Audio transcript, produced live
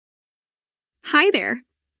Hi there.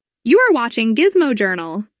 You are watching Gizmo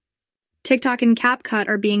Journal. TikTok and CAPCUT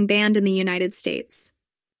are being banned in the United States.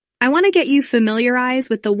 I want to get you familiarized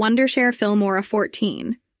with the Wondershare Filmora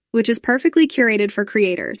 14, which is perfectly curated for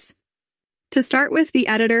creators. To start with, the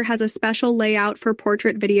editor has a special layout for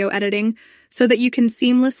portrait video editing so that you can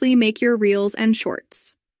seamlessly make your reels and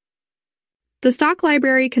shorts. The stock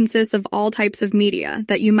library consists of all types of media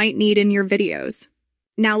that you might need in your videos.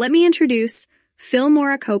 Now let me introduce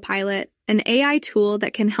Filmora Copilot, an AI tool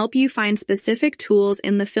that can help you find specific tools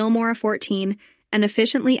in the Filmora 14 and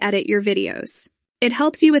efficiently edit your videos. It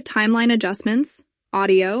helps you with timeline adjustments,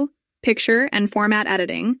 audio, picture, and format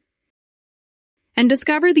editing, and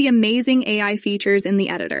discover the amazing AI features in the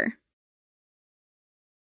editor.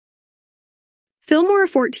 Filmora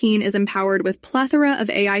 14 is empowered with plethora of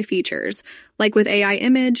AI features, like with AI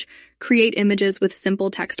Image, create images with simple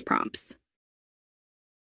text prompts.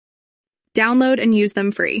 Download and use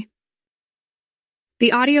them free.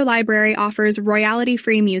 The audio library offers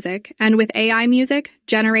royalty-free music, and with AI Music,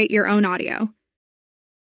 generate your own audio.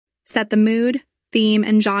 Set the mood, theme,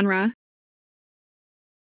 and genre.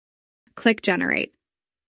 Click Generate.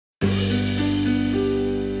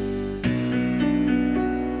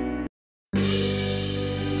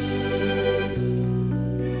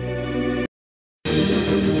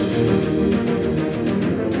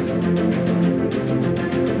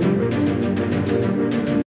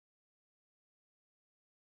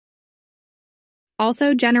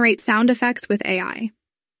 Also, generate sound effects with AI.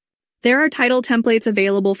 There are title templates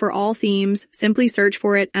available for all themes. Simply search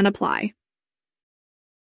for it and apply.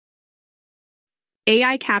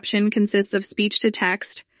 AI caption consists of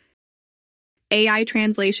speech-to-text, AI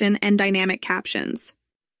translation, and dynamic captions.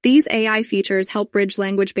 These AI features help bridge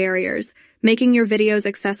language barriers, making your videos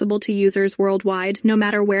accessible to users worldwide, no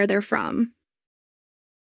matter where they're from.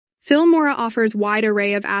 Filmora offers a wide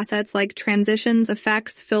array of assets like transitions,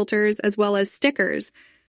 effects, filters, as well as stickers,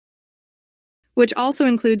 which also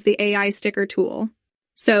includes the AI sticker tool.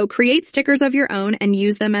 So create stickers of your own and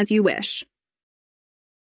use them as you wish.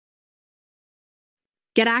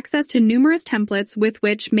 Get access to numerous templates with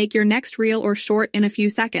which make your next reel or short in a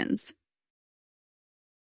few seconds.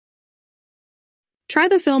 Try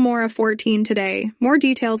the Filmora 14 today. More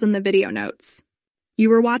details in the video notes.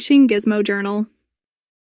 You were watching Gizmo Journal.